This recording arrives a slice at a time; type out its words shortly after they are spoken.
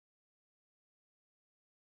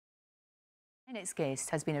My next guest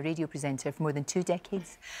has been a radio presenter for more than 2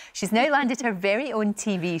 decades. She's now landed her very own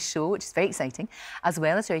TV show, which is very exciting, as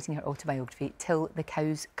well as writing her autobiography, Till the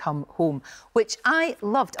Cows Come Home, which I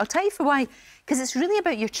loved. I'll tell you for why, because it's really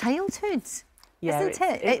about your childhood. Yeah, isn't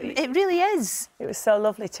it? It really is. It was so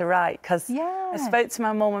lovely to write, because I spoke to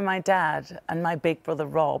my mum and my dad and my big brother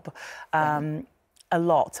Rob a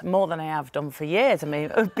lot, more than I have done for years. I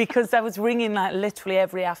mean, because I was ringing like literally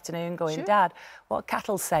every afternoon going, Dad, what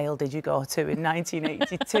cattle sale did you go to in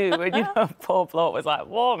 1982? And, you know, poor bloke was like,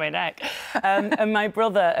 whoa, my neck. And my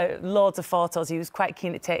brother, loads of photos. He was quite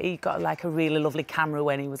keen to take, he got like a really lovely camera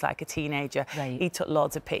when he was like a teenager. He took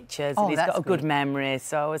loads of pictures and he's got a good memory,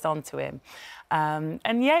 so I was on to him.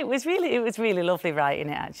 And yeah, it was really lovely writing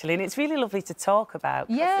it, actually, and it's really lovely to talk about.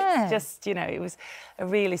 Yeah, it's just, you know, it was a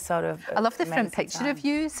really sort of. I love the front picture of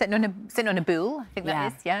you sitting on a bull. I think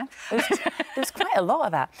that is, There's quite a lot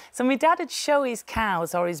of that. So my dad would show his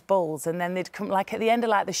cows or his bulls, and then they'd come like at the end of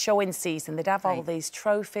like the showing season, they'd have all these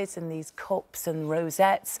trophies and these cups and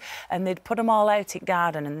rosettes, and they'd put them all out in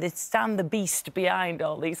garden, and they'd stand the beast behind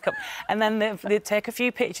all these cups, and then they'd take a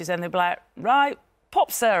few pictures, and they'd be like, right, pop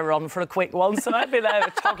Sarah on for a quick one, so I'd be there,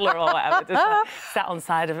 a toddler or whatever, just like, sat on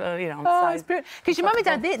side of, you know, on side. It's brilliant. Because your mum and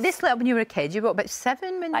dad, they split up when you were a kid. You were about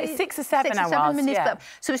 7 when like 6 or 7 I was, when they split up.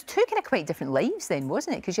 So it was 2 kind of quite different lives then,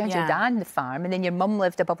 wasn't it? Because you had your dad in the farm, and then your mum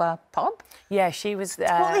lived above a pub. Yeah, she was...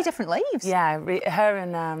 totally different lives. Yeah, her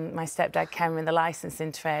and my stepdad came in the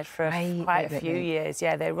licensing trade for quite a few years.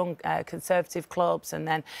 Yeah, they run conservative clubs, and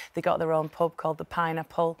then they got their own pub called the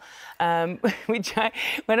Pineapple, which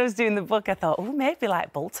when I was doing the book, I thought, oh, maybe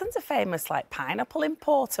like Bolton's a famous like pineapple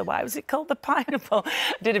importer. Why was it called the Pineapple? I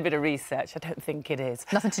did a bit of research. I don't think it is.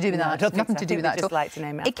 Nothing to do with that. Nothing to do with that. Just like to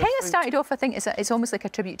name it. It kind of started off, I think, it's almost like a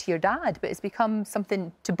tribute to your dad, but it's become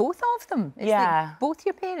something to both of them. It's like both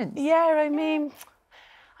your parents. Yeah, I mean,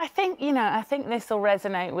 I think, you know, I think this will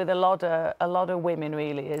resonate with a lot of women,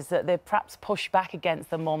 really, is that they perhaps push back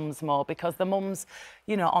against the mums more, because the mums,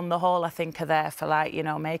 you know, on the whole, I think are there for, like, you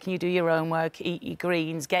know, making you do your own work, eat your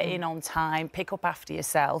greens, get in on time, pick up after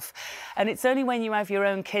yourself. And it's only when you have your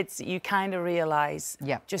own kids that you kind of realise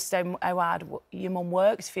just how hard your mum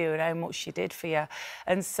works for you and how much she did for you.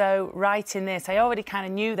 And so writing this, I already kind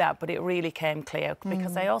of knew that, but it really came clear,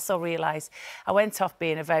 because I also realised I went off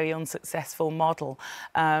being a very unsuccessful model.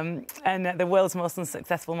 And the world's most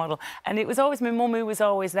unsuccessful model. And it was always my mum who was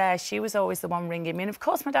always there. She was always the one ringing me. And, of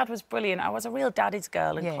course, my dad was brilliant. I was a real daddy's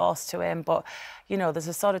girl and close to him. But, you know, there's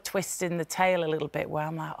a sort of twist in the tail a little bit where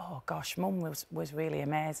I'm like, oh, gosh, mum was really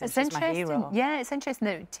amazing. She's my hero. Yeah, it's interesting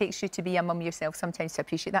that it takes you to be a mum yourself sometimes to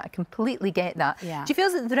appreciate that. I completely get that. Yeah. Do you feel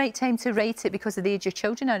it's the right time to write it because of the age your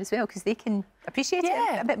children are as well? Because they can appreciate it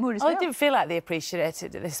a bit more as well. I didn't feel like they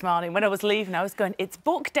appreciated it this morning. When I was leaving, I was going, it's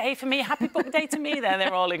book day for me. Happy book day to me. Then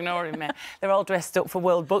they're all ignoring me. They're all dressed up for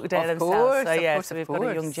World Book Day themselves. So yeah, so we've got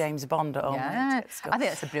a young James Bond at home. Yeah, I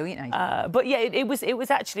think that's a brilliant idea. But yeah, it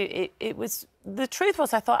was actually the truth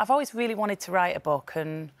was, I thought I've always really wanted to write a book,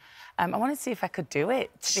 and I wanted to see if I could do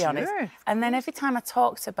it, to be honest. And then every time I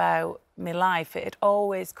talked about my life, it had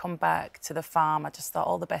always come back to the farm. I just thought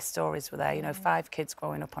all the best stories were there. You know, 5 kids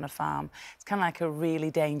growing up on a farm. It's kind of like a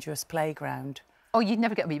really dangerous playground. Oh, you'd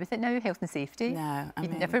never get away with it now, health and safety. No,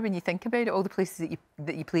 you'd never, when you think about it, all the places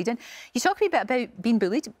that you played in. You talked a bit about being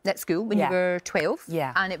bullied at school when you were 12,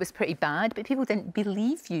 and it was pretty bad, but people didn't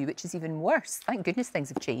believe you, which is even worse. Thank goodness things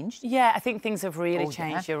have changed. Yeah, I think things have really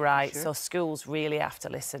changed, you're right. So schools really have to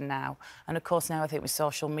listen now. And, of course, now I think with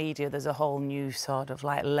social media, there's a whole new sort of,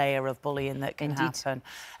 like, layer of bullying that can happen.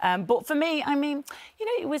 But for me, I mean, you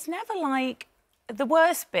know, it was never like... The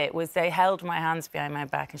worst bit was they held my hands behind my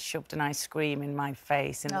back and shoved an ice cream in my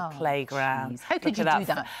face in the playground. How could you do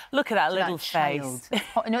that? Look at that little face.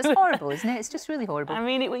 No, it's horrible, isn't it? It's just really horrible. I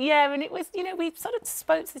mean, and it was, you know, we sort of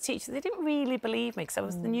spoke to the teachers. They didn't really believe me because I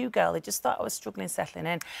was the new girl. They just thought I was struggling settling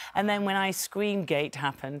in. And then when Ice Cream Gate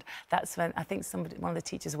happened, that's when I think one of the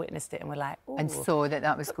teachers witnessed it and were like, ooh. And saw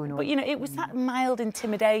that was going on. But, you know, it was that mild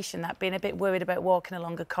intimidation, that being a bit worried about walking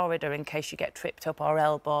along a corridor in case you get tripped up or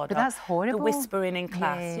elbowed. But that's horrible. The whispering in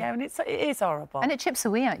class, and it is horrible. And it chips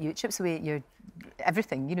away at you. It chips away at your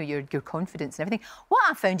everything, you know, your confidence and everything. What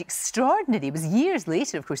I found extraordinary was years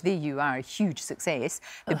later, of course, there you are, a huge success,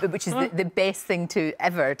 which is the best thing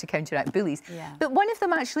ever to counteract bullies. But one of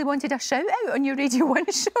them actually wanted a shout-out on your Radio 1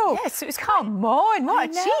 show. Yes, it was... Come on, what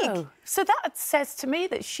a cheek. So that says to me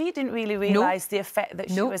that she didn't really realise the effect that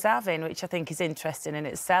she was having, which I think is interesting in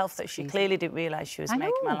itself, that she clearly didn't realise she was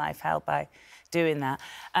making my life hell by doing that.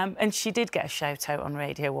 And she did get a shout-out on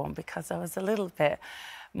Radio 1 because I was a little bit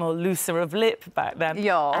more looser of lip back then.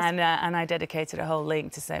 Yes. And I dedicated a whole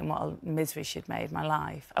link to saying what a misery she'd made my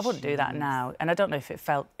life. I wouldn't do that now. And I don't know if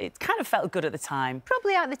it kind of felt good at the time.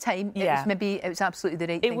 Probably at the time. Yeah. It was absolutely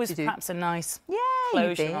the right thing to do. It was perhaps a nice you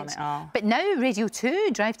closure on bet. it all. But now Radio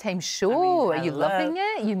 2, Drive Time Show, I mean, are you loving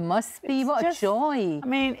it? You must be. What a joy. I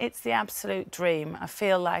mean, it's the absolute dream. I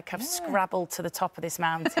feel like I've scrabbled to the top of this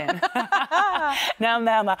mountain. Now I'm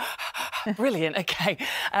there, I'm like, brilliant, OK.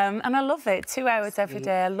 And I love it. 2 hours every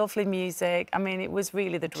day, lovely music. I mean, it was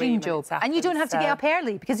really the dream job. And you don't have to get up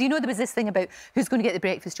early, because you know there was this thing about who's going to get the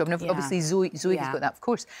breakfast job. And obviously Zoe has got that, of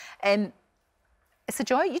course. It's a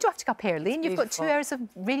joy. You don't have to get up early, and you've got 2 hours of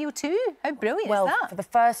Radio 2. How brilliant is that? Well, for the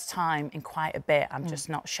first time in quite a bit, I'm just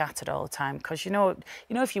not shattered all the time, because you know,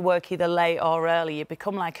 if you work either late or early, you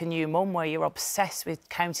become like a new mum where you're obsessed with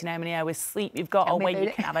counting how many hours sleep you've got or when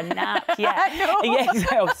you can have a nap. Yeah, yeah.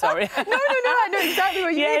 Oh, sorry. No, I know exactly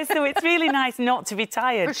what you mean. Yeah, so it's really nice not to be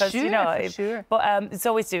tired, because you know, sure. But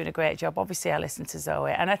Zoe's doing a great job. Obviously, I listen to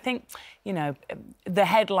Zoe, and I think, you know, the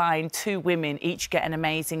headline, 2 women each get an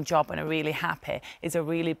amazing job and are really happy, is a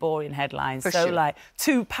really boring headline. So, like,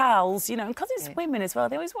 2 pals, you know, because it's women as well,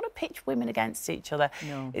 they always want to pitch women against each other.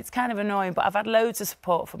 No. It's kind of annoying, but I've had loads of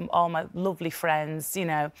support from all my lovely friends, you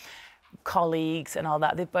know, colleagues and all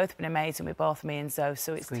that. They've both been amazing with both me and Zoe,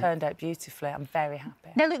 so it's turned out beautifully. I'm very happy.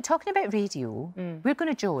 Now, look, talking about radio, we're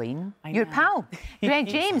going to join your pal, Greg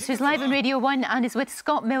James, who's live on Radio 1 and is with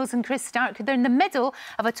Scott Mills and Chris Stark. They're in the middle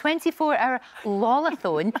of a 24-hour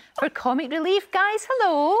lolathon for comic relief. Guys,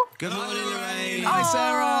 hello. Good morning, Lorraine. Hi,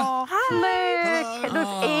 Sarah. Hi. Look at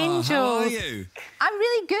those angels. How are you? I'm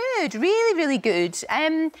really good, really, really good.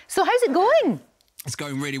 So how's it going? It's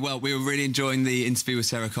going really well. We were really enjoying the interview with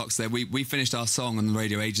Sara Cox there. We finished our song on the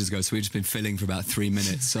radio ages ago, so we've just been filling for about 3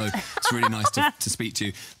 minutes. So it's really nice to speak to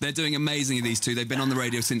you. They're doing amazingly, these two. They've been on the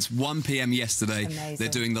radio since 1 p.m. yesterday. Amazing. They're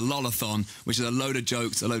doing the Lolathon, which is a load of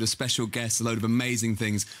jokes, a load of special guests, a load of amazing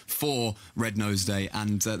things for Red Nose Day,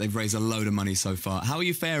 and they've raised a load of money so far. How are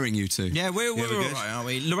you faring, you two? Yeah, we're all right, aren't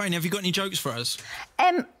we? Lorraine, have you got any jokes for us?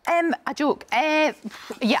 A joke. Yeah,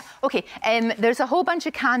 OK. There's a whole bunch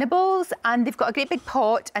of cannibals, and they've got a great big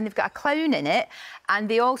pot, and they've got a clown in it, and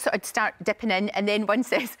they all sort of start dipping in, and then one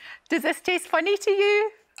says, "Does this taste funny to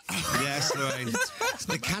you?" Yes, Lorraine.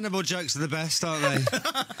 The cannibal jokes are the best, aren't they?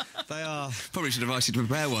 They are. Probably should have asked you to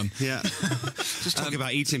prepare one. Yeah. Just talking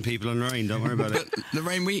about eating people on Lorraine, don't worry about it.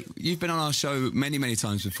 Lorraine, you've been on our show many, many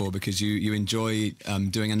times before, because you enjoy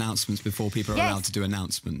doing announcements before people are allowed to do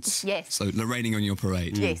announcements. Yes. So Lorraining on your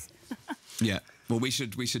parade. Yes. Yeah. Well, we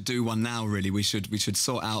should do one now. Really, we should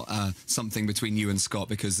sort out something between you and Scott,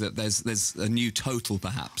 because there's a new total,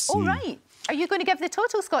 perhaps. All right. Are you going to give the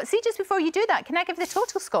total, Scott? See, just before you do that, can I give the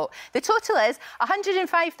total, Scott? The total is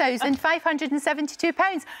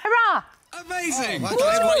 £105,572. Hurrah! Amazing! Oh,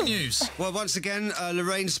 that's great news. Well, once again,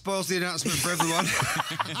 Lorraine spoils the announcement for everyone.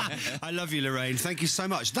 I love you, Lorraine. Thank you so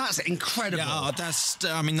much. That's incredible. Yeah, that's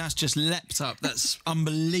just leapt up. That's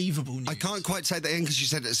unbelievable news. I can't quite say that in because you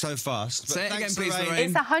said it so fast. Say it again, please, Lorraine. Lorraine.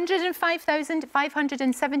 It's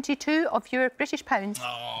 105,572 of your British pounds.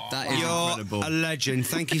 Oh, that is incredible. You're a legend.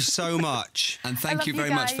 Thank you so much. And thank you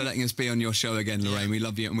very much for letting us be on your show again, Lorraine. We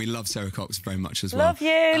love you, and we love Sarah Cox very much as well. Love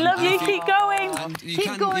you, love you. Keep going.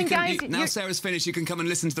 Keep going, guys. Now Sarah's finished, you can come and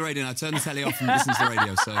listen to the radio. Now turn the telly off and listen to the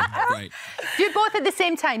radio. So great. Do both at the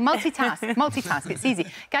same time. Multitask. It's easy.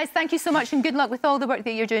 Guys, thank you so much, and good luck with all the work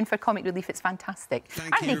that you're doing for comic relief. It's fantastic.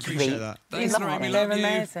 Thank you. Appreciate that. Thanks, Lorraine. We They're love you.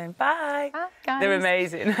 amazing. Bye. Bye, guys. They're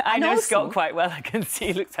amazing. I know also- Scott quite well. I can see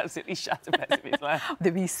he looks absolutely shattered by his life.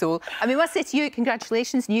 The wee soul. I mean, what's it to you?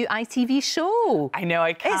 Congratulations, new ITV show. I know,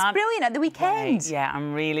 I can't. It's brilliant at the weekend. Yeah,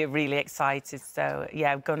 I'm really, really excited. So,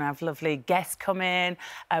 yeah, we're going to have lovely guests come in.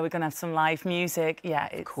 We're going to have some live music.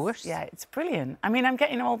 Yeah, of course. Yeah, it's brilliant. I mean, I'm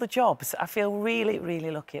getting all the jobs. I feel really,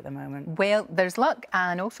 really lucky at the moment. Well, there's luck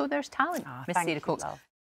and also there's talent, Miss thank Sara you, Cox. love.